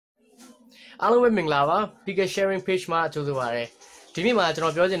အားလုံးပဲမင်္ဂလာပါ PK sharing page မှာကြိုဆိုပါရစေဒီနေ့မှာကျွန်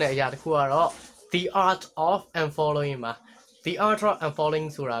တော်ပြောချင်တဲ့အရာတစ်ခုကတော့ the art of unfollowing မှာ the art of unfollowing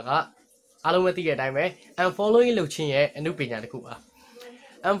ဆိုတာကအားလုံးပဲသိတဲ့အတိုင်းပဲ unfollowing လုပ်ခြင်းရဲ့အမှုပညာတစ်ခုပါ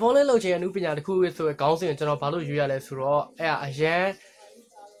unfollowing လုပ်ခြင်းရဲ့အမှုပညာတစ်ခုဆိုတဲ့ခေါင်းစဉ်ကျွန်တော်ဘာလို့ယူရလဲဆိုတော့အဲ့ဒါအ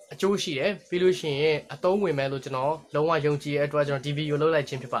ရန်အကျိုးရှိတယ်ပြီးလို့ရှိရင်အသုံးဝင်မယ်လို့ကျွန်တော်လုံးဝယုံကြည်တဲ့အတွက်ကျွန်တော်ဒီဗီဒီယိုလုပ်လိုက်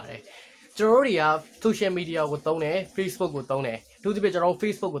ခြင်းဖြစ်ပါတယ်ကျွန်တော်တို့တွေက social media ကိုသုံးတယ် Facebook ကိုသုံးတယ်အထူးသဖြင့်ကျွန်တော်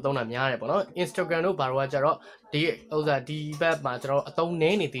Facebook ကိုသုံးတာများတယ်ပေါ့နော် Instagram တို့ဘာလို့ကကြတော့ဒီဥစ္စာဒီဘက်မှာကျွန်တော်အသုံး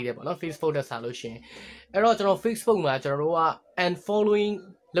နည်းနေသေးတယ်ပေါ့နော် Facebook တက်စားလို့ရှိရင်အဲ့တော့ကျွန်တော် Facebook မှာကျွန်တော်တို့က unfollowing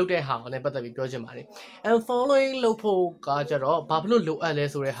လုပ်တဲ့ဟာနဲ့ပတ်သက်ပြီးပြောချင်ပါတယ် unfollowing လုပ်ဖို့ကကြတော့ဘာဖြစ်လို့လို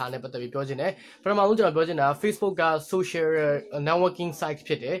အပ်လဲဆိုတဲ့ဟာနဲ့ပတ်သက်ပြီးပြောချင်တယ်ပထမဆုံးကျွန်တော်ပြောချင်တာ Facebook က social networking site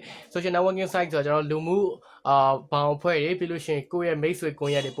ဖြစ်တယ် social networking site ဆိုတော့ကျွန်တော်လူမှုဘောင်ဖွဲ့တွေပြီးလို့ရှိရင်ကိုယ့်ရဲ့မိတ်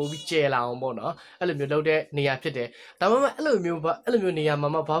ဆွေကွန်ရက်တွေပို့ပြီးကျယ်လာအောင်ပေါ့နော်အဲ့လိုမျိုးလုပ်တဲ့နေရာဖြစ်တယ်ဒါမှမဟုတ်အဲ့လို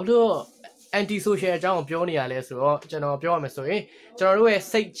မျိုးနေရာမှာဘာလို့ anti social အကြောင်းပြောနေရလဲဆိုတော့ကျွန်တော်ပြောရမယ်ဆိုရင်ကျွန်တော်တို့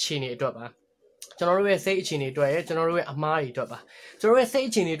ရဲ့စိတ်ချနေအတွက်ပါကျွန်တော်တို့ရဲ့စိတ်အခြေအနေအတွက်ရဲ့ကျွန်တော်တို့ရဲ့အမားတွေအတွက်ပါကျွန်တော်တို့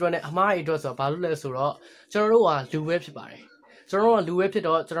ရဲ့စိတ်အခြေအနေအတွက်နဲ့အမားတွေအတွက်ဆိုတော့ဘာလို့လဲဆိုတော့ကျွန်တော်တို့ကလူပဲဖြစ်ပါတယ်ကျွန်တော်တို့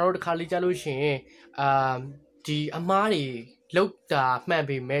ကလူပဲဖြစ်တော့ကျွန်တော်တို့တစ်ခါလေးကြားလို့ရှိရင်ဒီအမားတွေလောက်တာမှန်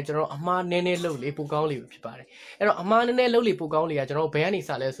ပေမဲ့ကျွန်တော်အမားနည်းနည်းလောက်လေပိုကောင်းလေဖြစ်ပါတယ်အဲ့တော့အမားနည်းနည်းလောက်လေပိုကောင်းလေကကျွန်တော်ဘယ်ကနေ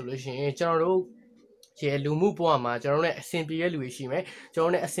စလဲဆိုလို့ရှိရင်ကျွန်တော်တို့ရဲ့လူမှုဘဝမှာကျွန်တော်တို့နဲ့အဆင်ပြေတဲ့လူတွေရှိမယ်ကျွန်တော်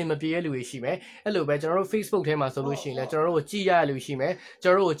တို့နဲ့အဆင်မပြေတဲ့လူတွေရှိမယ်အဲ့လိုပဲကျွန်တော်တို့ Facebook ထဲမှာဆိုလို့ရှိရင်လည်းကျွန်တော်တို့ကိုကြည့်ရတဲ့လူရှိမယ်ကျွ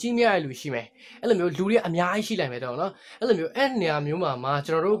န်တော်တို့ကိုကြည့်မရတဲ့လူရှိမယ်အဲ့လိုမျိုးလူတွေအများကြီးရှိနိုင်မယ်တော့နော်အဲ့လိုမျိုးအဲ့နေရာမျိုး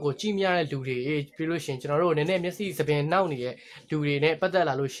မှာကျွန်တော်တို့ကိုကြည့်မရတဲ့လူတွေပြီးလို့ရှိရင်ကျွန်တော်တို့နည်းနည်းမျက်စိစပင်နှောက်နေတဲ့လူတွေနဲ့ပတ်သက်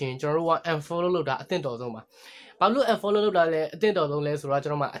လာလို့ရှိရင်ကျွန်တော်တို့က unfollow လုပ်တာအသင့်တော်ဆုံးပါဘာလို့ unfollow လုပ်တာလဲအသင့်တော်ဆုံးလဲဆိုတော့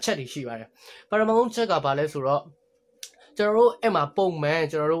ကျွန်တော်မှအချက်တွေရှိပါတယ်ပထမဆုံးချက်ကဘာလဲဆိုတော့ကျွန်တော်တို့အဲ့မှာပုံမှန်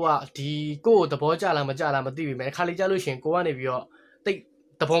ကျွန်တော်တို့ကဒီကိုယ့်ကိုသဘောကျလားမကျလားမသိပြီမဲ့ခါလေးကြလို့ရှိရင်ကိုကနေပြီးတော့တိတ်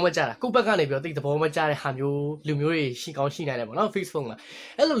သဘောမကျတာကိုယ့်ဘက်ကနေပြီးတော့တိတ်သဘောမကျတဲ့ဟာမျိုးလူမျိုးတွေရှိကောင်းရှိနိုင်တယ်ပေါ့နော် Facebook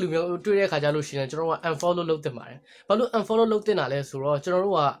မှာအဲ့လိုလူမျိုးတွေ့တဲ့ခါကြလို့ရှိရင်ကျွန်တော်တို့က unfollow လုပ်တင်ပါတယ်ဘာလို့ unfollow လုပ်တင်တာလဲဆိုတော့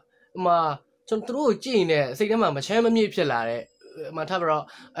ကျွန်တော်တို့ကကျွန်တော်တို့ကိုကြည့်နေတဲ့စိတ်ထဲမှာမချမ်းမမြေ့ဖြစ်လာတဲ့ထားပြတော့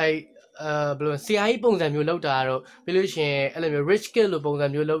ဘယ်လို CI ပုံစံမျိုးလောက်တာတော့ပြီးလို့ရှိရင်အဲ့လိုမျိုး rich kid လို့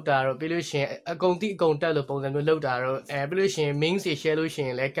ပုံစံမျိုးလောက်တာတော့ပြီးလို့ရှိရင်အကုန်တိအကုန်တက်လို့ပုံစံမျိုးလောက်တာတော့ပြီးလို့ရှိရင် main တွေ share လို့ရှိရ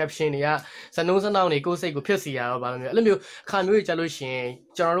င်လည်း caption တွေကစနှုံးစနှောင်းတွေကိုယ်စိတ်ကိုဖြစ်စီရတော့ဘာလို့မျိုးအဲ့လိုမျိုးအခါမျိုးကြီးကြလို့ရှိရင်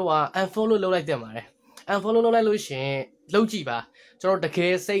ကျွန်တော်တို့က unfollow လုပ်လိုက်တင်ပါတယ် unfollow လုပ်လိုက်လို့ရှိရင်လုပ်ကြည့်ပါကျွန်တော်တ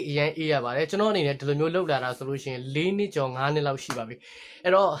ကယ်စိတ်အရင်အေးရပါတယ်ကျွန်တော်အနေနဲ့ဒီလိုမျိုးလုပ်လာတာဆိုလို့ရှိရင်4နှစ်ကျော်5နှစ်လောက်ရှိပါ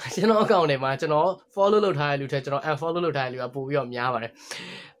ပြီအဲ့တော့ကျွန်တော်အကောင့်ထဲမှာကျွန်တော် follow လုပ်ထားတဲ့လူထက်ကျွန်တော် unfollow လုပ်ထားတဲ့လူကပိုပြီးတော့များပါ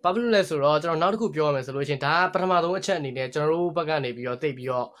တယ်ဘာဖြစ်လို့လဲဆိုတော့ကျွန်တော်နောက်တစ်ခုပြောရမယ်ဆိုလို့ရှိရင်ဒါပထမဆုံးအချက်အနေနဲ့ကျွန်တော်တို့ဘက်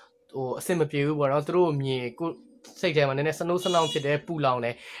ကနေပြီးတော့တိတ်ပြီးတော့အဆင်မပြေဘူးပေါ့နော်သူတို့မြင်ကိုစိတ်ထဲမှာနည်းနည်းစနှုံးစနှောင်းဖြစ်တယ်ပူလောင်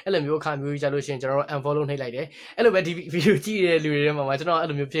တယ်အဲ့လိုမျိုးအခါမျိုးကြီးကြလို့ရှိရင်ကျွန်တော်တို့ unfollow နှိပ်လိုက်တယ်အဲ့လိုပဲဒီဗီဒီယိုကြည့်တဲ့လူတွေထဲမှာကျွန်တော်အဲ့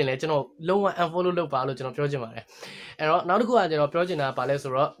လိုမျိုးဖြစ်ရင်လည်းကျွန်တော်လုံးဝ unfollow လုပ်ပါလို့ကျွန်တော်ပြောချင်ပါတယ်အဲ့တော့နောက်တစ်ခုက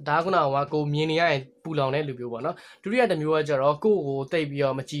ကျွန်တော်ပြောချင်တာပါလဲဆိုတော့ဒါကကိုမြင်နေရရင်ပူလောင်တဲ့လူမျိုးပေါ့နော်ဒုတိယတစ်မျိုးကကျတော့ကိုတိတ်ပြီး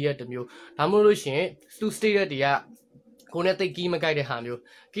တော့မကြည့်ရတဲ့မျိုးဒါမှမဟုတ်လို့ရှိရင်သူ status တွေကကိုနဲ့တိတ်ကီးမကိုက်တဲ့ဟာ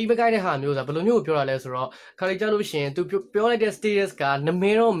မျိုးကီးမကိုက်တဲ့ဟာမျိုးဆိုတာဘယ်လိုမျိုးပြောရလဲဆိုတော့ခါလေးကြလို့ရှိရင်သူပြောလိုက်တဲ့ status ကနာမ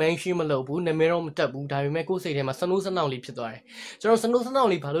ည်တော့ mention မလုပ်ဘူးနာမည်တော့မတက်ဘူးဒါပေမဲ့ကိုယ်စိတ်ထဲမှာစနှုံးစနှောင်းလေးဖြစ်သွားတယ်ကျွန်တော်စနှုံးစနှောင်း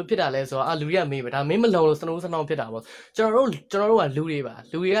လေးဘာလို့ဖြစ်တာလဲဆိုတော့လူတွေကမေးပဲဒါမင်းမလုံလို့စနှုံးစနှောင်းဖြစ်တာပေါ့ကျွန်တော်တို့ကလူတွေပါ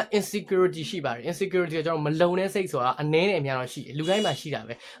လူတွေက insecurity ရှိပါတယ် insecurity ကကျွန်တော်မလုံတဲ့စိတ်ဆိုတာအနည်းနဲ့အများတော့ရှိတယ်လူတိုင်းမှာ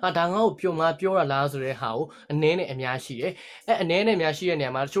ရှိတာပဲဒါငါ့ကိုပြောတာလားဆိုတဲ့ဟာကိုအနည်းနဲ့အများရှိတယ်အနည်းနဲ့အများရှိ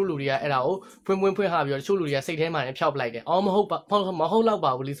တဲ့နေရာမှာတချို့လူတွေကအဲ့ဒါကိုဖွင့်ဟာပြီးတော့တချို့လူတွေကစိတ်ထဲမှာလည်းဖျောက်ပလိုက်တယ်မဟုတ်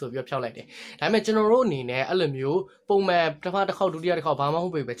လောက်ပါဘူးလိဆိုပြီးတော့ဖျောက်လိုက်တယ်ဒါပေမဲ့ကျွန်တော်တို့အနေနဲ့အဲ့လိုမျိုးပုံမှန်တစ်ခါတစ်ခေါက်ဒုတိယတစ်ခေါက်ဘာမှမဟု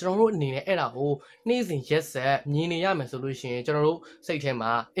တ်ပေပဲကျွန်တော်တို့အနေနဲ့အဲ့ဒါကိုနေ့စဉ်ရက်ဆက်မြင်နေရမယ်ဆိုလို့ရှိရင်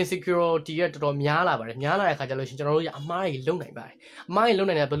ကျွန်တော်တို့စိတ်ထဲမှာ insecurity ကတော်တော်များလာပါတယ်များလာတဲ့အခါကျလို့ရှိရင်ကျွန်တော်တို့အမားတွေလုံနိုင်ပါတယ်အမားတွေ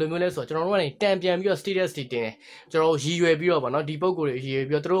လုံနိုင်တယ်ဘယ်လိုမျိုးလဲဆိုတော့ကျွန်တော်တို့ကနေတန်ပြန်ပြီးတော့ status တွေတင်တယ်ကျွန်တော်တို့ရည်ရွယ်ပြီးတော့ဗောနော်ဒီပုံကိုယ်တွေရည်ရွယ်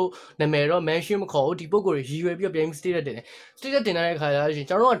ပြီးတော့သူတို့နာမည်တော့ mention မခေါ်ဘူးဒီပုံကိုယ်တွေရည်ရွယ်ပြီးတော့ပြန် status တင်တယ် status တင်တဲ့အခါကျလို့ရှိ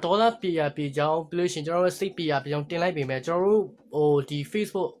ရင်ကျွန်တော်တို့ကဒေါ်လာပြေကြောင်းပြီးလို့ရှိရင်ကျွန်တော်တို့စိတ်ပြေကြောင်းတင်လိုက်ပေမဲ့ကျွန်တော်တို့ဒီ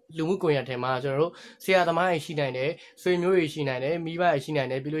Facebook လူမှုကွန်ရက်ထဲမှာကျွန်တော်တို့ဆရာသမားတွေရှိနိုင်တယ်ဆွေမျိုးတွေရှိနိုင်တယ်မိဘတွေရှိ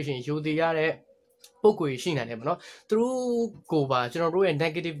နိုင်တယ်ပြီးလို့ရှိရင်ယူသေးရတဲ့ပုံကိုယ်ရှိနိုင်တယ်ပေါ့နော်သူတို့ကိုပါကျွန်တော်တို့ရဲ့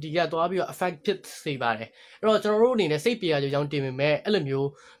negativity ကသွားပြီးတော့ affect ဖြစ်စေပါတယ်အဲ့တော့ကျွန်တော်တို့အနေနဲ့စိတ်ပြေရကြောင်းတင်ပေမဲ့အဲ့လို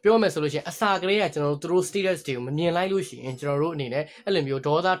မျိုးပြောမယ်ဆိုလို့ရှိရင်အစာကလေးကကျွန်တော်တို့သူတို့ status တွေကိုမမြင်လိုက်လို့ရှိရင်ကျွန်တော်တို့အနေနဲ့အဲ့လိုမျိုး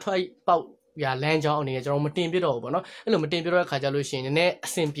ဒေါသထွက်ပေါက်လမ်းကြောင်းအနေနဲ့ကျွန်တော်မတင်ပြတော့ဘူးပေါ့နော်အဲ့လိုမတင်ပြတော့တဲ့ခါကြလို့ရှိရင်နည်းနည်းအ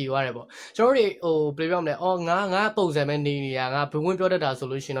ဆင်ပြေသွားတယ်ပေါ့ကျွန်တော်တို့ဘယ်လိုပြောမလဲငါပုံစံပဲနေနေရငါဘဝင်ပြောတတ်တာ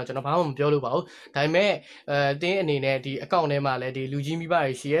ဆိုလို့ရှိရင်တော့ကျွန်တော်ဘာမှမပြောလို့ပါဘူးဒါပေမဲ့တင်းအနေနဲ့ဒီအကောင့်ထဲမှာလည်းဒီလူကြီးမိဘ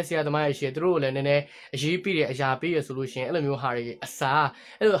တွေရှိရဲဆရာသမားတွေရှိရဲသူတို့ကိုလည်းနည်းနည်းအရေးပြည့်တယ်အရာပြည့်ရဆိုလို့ရှိရင်အဲ့လိုမျိုးဟာတွေအစား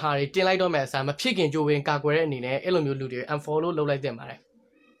အဲ့လိုဟာတွေတင်လိုက်တော့မဲ့အစားမဖြစ်ခင်ကြိုးပင်ကာကွယ်တဲ့အနေနဲ့အဲ့လိုမျိုးလူတွေ unfollow လုပ်လိုက်တင်ပါတယ်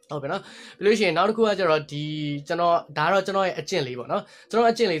ဟုတ်ပြီနော်ပြီးလို့ရှိရင်နောက်တစ်ခုကကျတော့ဒီကျွန်တော်ဒါကတော့ကျွန်တော်ရဲ့အကျင့်လေးပေါ့နော်ကျွန်တော်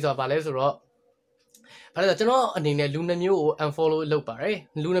အကျင့်လေးဆိုတာဗာလဲဆိုတော့အဲ့ဒါကျွန်တော်အနေနဲ့လူနှမျိုးကို unfollow လုပ်ပါ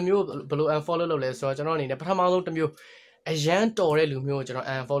တယ်လူနှမျိုးဘယ်လို unfollow လုပ်လဲဆိုတော့ကျွန်တော်အနေနဲ့ပထမဆုံးတစ်မျိုးအရန်တော်တဲ့လူမျိုးကိုကျွန်တော်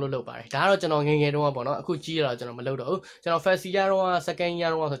unfollow လုပ်ပါတယ်ဒါကတော့ကျွန်တော်ငယ်ငယ်တုန်းကပေါ့နော်အခုကြီးရတော့ကျွန်တော်မလုပ်တော့ဘူးကျွန်တော် first year တုန်းက second year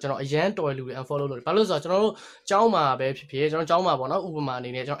တုန်းကဆိုကျွန်တော်အရန်တော်တဲ့လူတွေ unfollow လုပ်တယ်ဘာလို့ဆိုတော့ကျွန်တော်တို့ကျောင်းမှာပဲဖြစ်ဖြစ်ကျွန်တော်ကျောင်းမှာပေါ့နော်ဥပမာ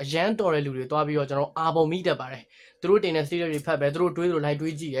အနေနဲ့ကျွန်တော်အရန်တော်တဲ့လူတွေတွားပြီးတော့ကျွန်တော်အာပုံမိတတ်ပါတယ်သူတို့တင်တဲ့ series တွေဖတ်ပဲသူတို့တွေးလို့ like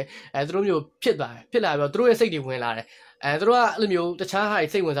တွေးကြည့်တယ်သူတို့မျိုးဖြစ်လာပြီးတော့သူတို့ရဲ့စိတ်တွေဝင်လာတယ်သူတို့ကအဲ့လိုမျိုးတခြားဟာ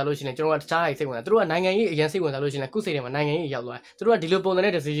စိတ်ဝင်စားလို့ရှိရင်ကျွန်တော်ကတခြားဟာစိတ်ဝင်စားသူတို့ကနိုင်ငံရေးအရင်စိတ်ဝင်စားလို့ရှိရင်ခုစိတ်ထဲမှာနိုင်ငံရေးရောက်သွားတယ်သူတို့ကဒီလိုပုံစံ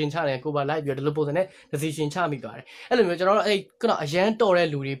နဲ့ decision ချတယ်ကိုပါလိုက်ပြီးတော့ဒီလိုပုံစံနဲ့ decision ချမိသွားတယ်အဲ့လိုမျိုးကျွန်တော်တို့အဲ့ခုနအရန်တော်တဲ့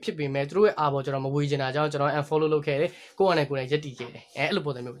လူတွေဖြစ်ပေမဲ့သူတို့ရဲ့အာဘော်ကျွန်တော်မဝေချင်တာကြောင့်ကျွန်တော် unfollow လုပ်ခဲ့တယ်ကိုယ့်အနေနဲ့ကိုယ်နဲ့ရက်တည်ခဲ့တယ်အဲ့လို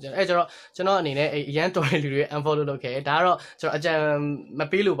ပုံစံမျိုးအဲ့ကျွန်တော်အနေနဲ့အဲ့အရန်တော်တဲ့လူတွေ unfollow လုပ်ခဲ့တယ်ဒါကတော့ကျွန်တော်အကြံ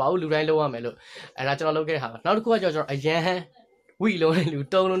မပေးလို့ပါဘူးလူတိုင်းလုပ်ရမယ်လို့အဲ့ဒါကျွန်တော်လုပ်ခဲ့တဲ့ဟာပါနောက်တစ်ခုကကျွန်တော်အရန်ဝီလုံးတဲ့လူ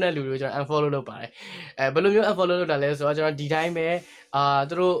တုံးလုံးတဲ့လူတွေကိုကျွန်တော် unfollow လုပ်ပါတယ်ဘယ်လိုမျိုး unfollow လုပ်တာလဲဆိုတော့ကျွန်တော်ဒီတိုင်းပဲ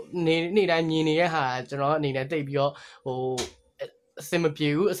သူတို့နေ့တိုင်းမြင်နေတဲ့ဟာကျွန်တော်အနေနဲ့တိတ်ပြီးတော့ဟိုအစင်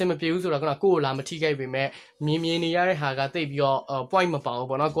မပြေဘူးဆိုတော့ကိုယ့်ကိုလာမထိခိုက်ပေမဲ့မြင်နေရတဲ့ဟာကတိတ်ပြီးတော့ point မပါဘူး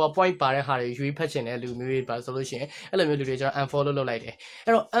ပေါ့နော်ကိုက point ပါတဲ့ဟာတွေရွေးဖက်ချင်တဲ့လူမျိုးတွေပါဆိုလို့ရှိရင်အဲ့လိုမျိုးလူတွေကျွန်တော် unfollow လုပ်လိုက်တယ်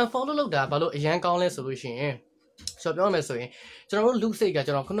အဲ့တော့ unfollow လုပ်တာဘာလို့အရန်ကောင်းလဲဆိုလို့ရှိရင်ဆိုတော့ပြောမယ်ဆိုရင်ကျွန်တော်တို့လူစိတ်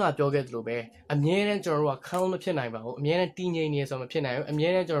ကကျွန်တော်ခုနကပြောခဲ့သလိုပဲအမြဲတမ်းကျွန်တော်တို့ကခေါင်းမဖြစ်နိုင်ပါဘူးအမြဲတမ်းတည်ငြိမ်နေဆိုမဖြစ်နိုင်ဘူးအမြဲ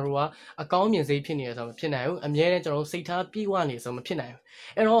တမ်းကျွန်တော်တို့ကအကောင်းမြင်စိတ်ဖြစ်နေရဆိုမဖြစ်နိုင်ဘူးအမြဲတမ်းကျွန်တော်တို့စိတ်ထားပြေဝနေဆိုမဖြစ်နိုင်ဘူး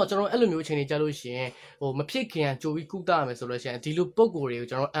အဲ့တော့ကျွန်တော်အဲ့လိုမျိုးအချိန်တွေကြာလို့ရှိရင်မဖြစ်ခင်ကကြိုပြီးကုသရမယ်ဆိုလို့ရှိရင်ဒီလိုပုံကိုယ်တွေ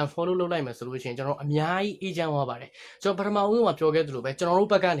ကိုကျွန်တော် unfollow လုပ်လိုက်မယ်ဆိုလို့ရှိရင်ကျွန်တော်အများကြီးအေးချမ်းသွားပါတယ်ကျွန်တော်ပထမဦးဆုံးကပြောခဲ့သလိုပဲ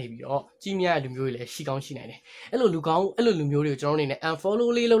ကျွန်တော်တို့ဘက်ကနေပြီးတော့ကြီးမြတ်တဲ့လူမျိုးတွေလည်းရှိကောင်းရှိနိုင်တယ်အဲ့လိုလူကောင်းအဲ့လိုလူမျိုးတွေကိုကျွန်တော်အနေနဲ့ unfollow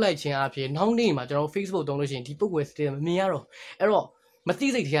လေးလုပ်လိုက်ခြင်းအပြင်နောက်နေ့မှာကျွန်တော် Facebook သုံးလို့ရှိရင်ဒီပုံကိုယ်စတေမမြင်ရတော့အဲ့တော့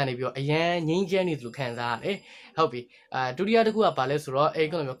မသိစိတ်ထဲကနေပြီးတော့အရန်ငိမ့်ချမ်းနေသလိုခံစားရတယ်ဟုတ်ပြီဒုတိယတစ်ခုကဘာလဲဆိုတော့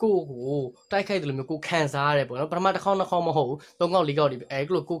အဲ့လိုမျိုးကိုတိုက်ခိုက်တယ်လို့မျိုးကိုခံစားရတယ်ပေါ့နော်ပထမတစ်ခေါက်နှစ်ခေါက်မဟုတ်ဘူးသုံးခေါက်လေးခေါက်ဒီအဲ့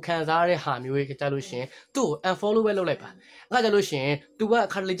လိုကိုခံစားရတဲ့ဟာမျိုးကြီးကြလို့ရှင်သူ့ကို unfollow ပဲလုပ်လိုက်ပါအဲ့ဒါကြလို့ရှင် तू ကအ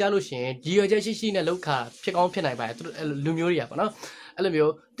ခါတလေကြလို့ရှင်ရည်ရွယ်ချက်ရှိနဲ့လောက်ခါဖြစ်ကောင်းဖြစ်နိုင်ပါတယ်သူလူမျိုးတွေကပေါ့နော်အဲ့လို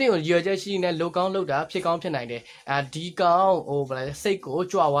မျိုးတင့်ကိုရည်ရွယ်ချက်ရှိနဲ့လောက်ကောင်းလောက်တာဖြစ်ကောင်းဖြစ်နိုင်တယ်ဒီကောင်ဗလာစိတ်ကို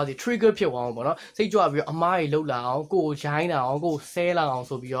ကြွားသွားစီ trigger ဖြစ်သွားအောင်ပေါ့နော်စိတ်ကြွပြီးတော့အမားကြီးလောက်လာအောင်ကိုယ်ရိုင်းလာအောင်ကိုယ်ဆဲလာအောင်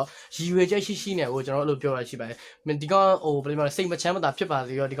ဆိုပြီးတော့ရည်ရွယ်ချက်ရှိနဲ့ကိုကျွန်တော်အဲ့လိုပြောရရှိပါတယ်ဒီကောင်ဘယ်လိုလဲစိတ်မချမ်း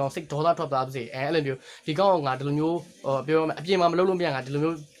မသာဖြစ်ပါစေရောဒီကောင်စိတ်ဒေါသထွက်ပါစေအဲ့လိုမျိုးဒီကောင်ငါဒီလိုမျိုးပြောရမယ်အပြင်မှာမလုပ်လို့မရငါဒီ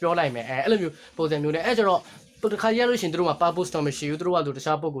လိုမျိုးပြောလိုက်မယ်အဲ့လိုမျိုးပုံစံမျိုးနဲ့အဲ့ကျတော့တခါရလို့ရှင်တို့မှာ purpose တော့မရှိဘူးတို့ကသူ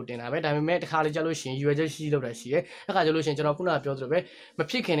တခြားပုံကိုတင်တာပဲဒါပေမဲ့တခါလေးကြလို့ရှင်ရွယ်ချက်ရှိလောက်တာရှိရဲအခါကြလို့ရှင်ကျွန်တော်ခုနကပြောသလိုပဲ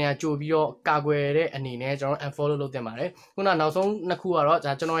မဖြစ်ခင်တည်းကကြိုပြီးတော့ကာကွယ်တဲ့အနေနဲ့ကျွန်တော် unfollow လုပ်တင်ပါတယ်ခုနနောက်ဆုံးနှစ်ခု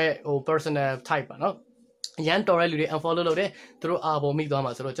ကတော့ဒါကျွန်တော်ရဲ့personal type ပါနော်ရန်တော်တဲ့လူတွေ unfollow လုပ်တယ်သူတို့အာပုံမိသွား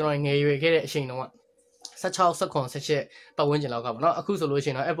မှာဆိုတော့ကျွန်တော်ငယ်ရွယ်ခဲ့တဲ့အချိန်တုန်းက16 18ပတ်ဝန်းကျင်လောက်ကပေါ့နော်အခုဆိုလို့ရှိ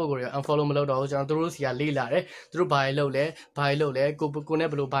ရင်တော့ Apple ကို unfollow မလုပ်တော့ဘူးကျွန်တော်တို့စီကလေးလာတယ်သူတို့ဘာတွေလုပ်လဲကို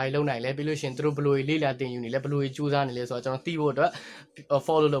နဲ့ဘယ်လိုဘာတွေလုပ်နိုင်လဲပြီးလို့ရှိရင်သူတို့ဘယ်လိုလေးလာတင်ယူနေလဲဘယ်လိုကြိုးစားနေလဲဆိုတော့ကျွန်တော်သိဖို့အတွက်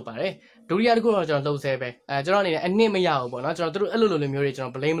follow လုပ်ပါတယ်ဒုတိယတစ်ခုတော့ကျွန်တော်လှုပ်ဆဲပဲကျွန်တော်အနေနဲ့အနစ်မရဘူးပေါ့နော်ကျွန်တော်တို့အဲ့လိုလိုမျိုးတွေကျွန်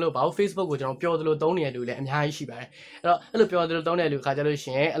တော် blame မလုပ်ပါဘူး Facebook ကိုကျွန်တော်ပြောသလိုသုံးနေတဲ့လူလည်းအများကြီးရှိပါတယ်အဲ့တော့အဲ့လိုပြောသလိုသုံးတဲ့လူခါကြလို့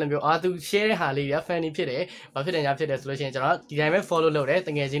ရှိရင်အဲ့လိုမျိုးသူ share တဲ့ဟာလေးတွေ funny ဖြစ်တယ်ဘာဖြစ်တယ်ညာဖြစ်တယ်ဆိုလို့ရှိရင်ကျွန်တော်ဒီတိုင်းပဲ follow လုပ်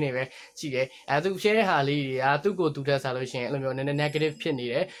တယ်တကယ်ချင်းတွေပဲကြည့်တယ်သူ share တဲ့ဟာလေးတွေကသူ့ကိုသူတက်စားလို့ရှိရင်အဲ့လိုမျိုးနည်းနည်း negative ဖြစ်နေ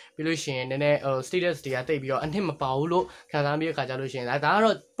တယ်ပြီးလို့ရှိရင်နည်းနည်းstatus တွေကတိတ်ပြီးတော့အနှစ်မပါဘူးလို့ခံစားပြီးခါကြလို့ရှိရင်ဒါ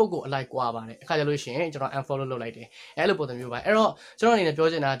ကတော့ပုံကိုအလိုက်ကွာပါတယ်အခါကြလို့ရှိရင်ကျွန်တော် unfollow လုပ်လိုက်တယ်အဲ့လိုပုံစံမျိုးပါအဲ့တော့ကျွန်တော်အနေနဲ့ပြော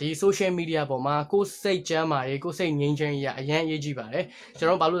ချင်တာဒီ social media ပေါ်မှာကိုယ်စိတ်ချမ်းပါရေးကိုယ်စိတ်ငြိမ်းချမ်းရေးအရန်အရေးကြီးပါတယ်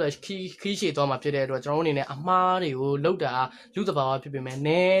ကျွန်တော်ဘာလို့လဲခီးရှည်သွားမှာဖြစ်တဲ့အတွက်ကျွန်တော်အနေနဲ့အမှားတွေကိုလောက်တာလူသဘာဝဖြစ်ပေ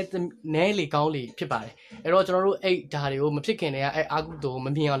မဲ့နဲလေကောင်းလေဖြစ်ပါတယ်အဲ့တော့ကျွန်တော်တို့အဲ့ဒါတွေကိုမဖြစ်ခင်တည်းကအဲ့အာကုသို့မ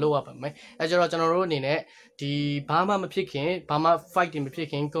မြင်အောင်လုပ်ရပါမယ်အဲ့ကျတော့ကျွန်တော်တို့အနေနဲ့ဒီဘာမှမဖြစ်ခင်ဘာမှ fight တွေမဖြစ်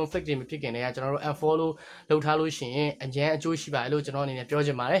ခင် conflict တွေမဖြစ်ခင်တည်းကကျွန်တော်တို့ unfollow လုပ်ထားလို့ရှိရင်အရန်အကျိုးရှိပါတယ်လို့ကျွန်တော်အနေနဲ့ပြောချ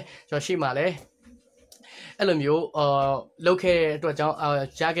င်ပါတယ်ကျွန်တော်ရှေ့မှာလဲအဲ့လိုမျိုးလုပ်ခဲ့တဲ့အတွက်ကြောင့်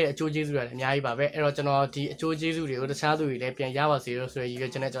ရခဲ့တဲ့အကျိုးကျေးဇူးတွေလည်းအများကြီးပါပဲအဲ့တော့ကျွန်တော်ဒီအကျိုးကျေးဇူးတွေကိုတခြားသူတွေလည်းပြန်ရပါစေလို့ဆိုရည်ရွ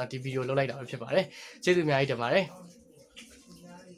ယ်ချက်နဲ့ကျွန်တော်ဒီဗီဒီယိုလုပ်လိုက်တာဖြစ်ပါတယ်ကျေးဇူးအများကြီးတင်ပါတယ်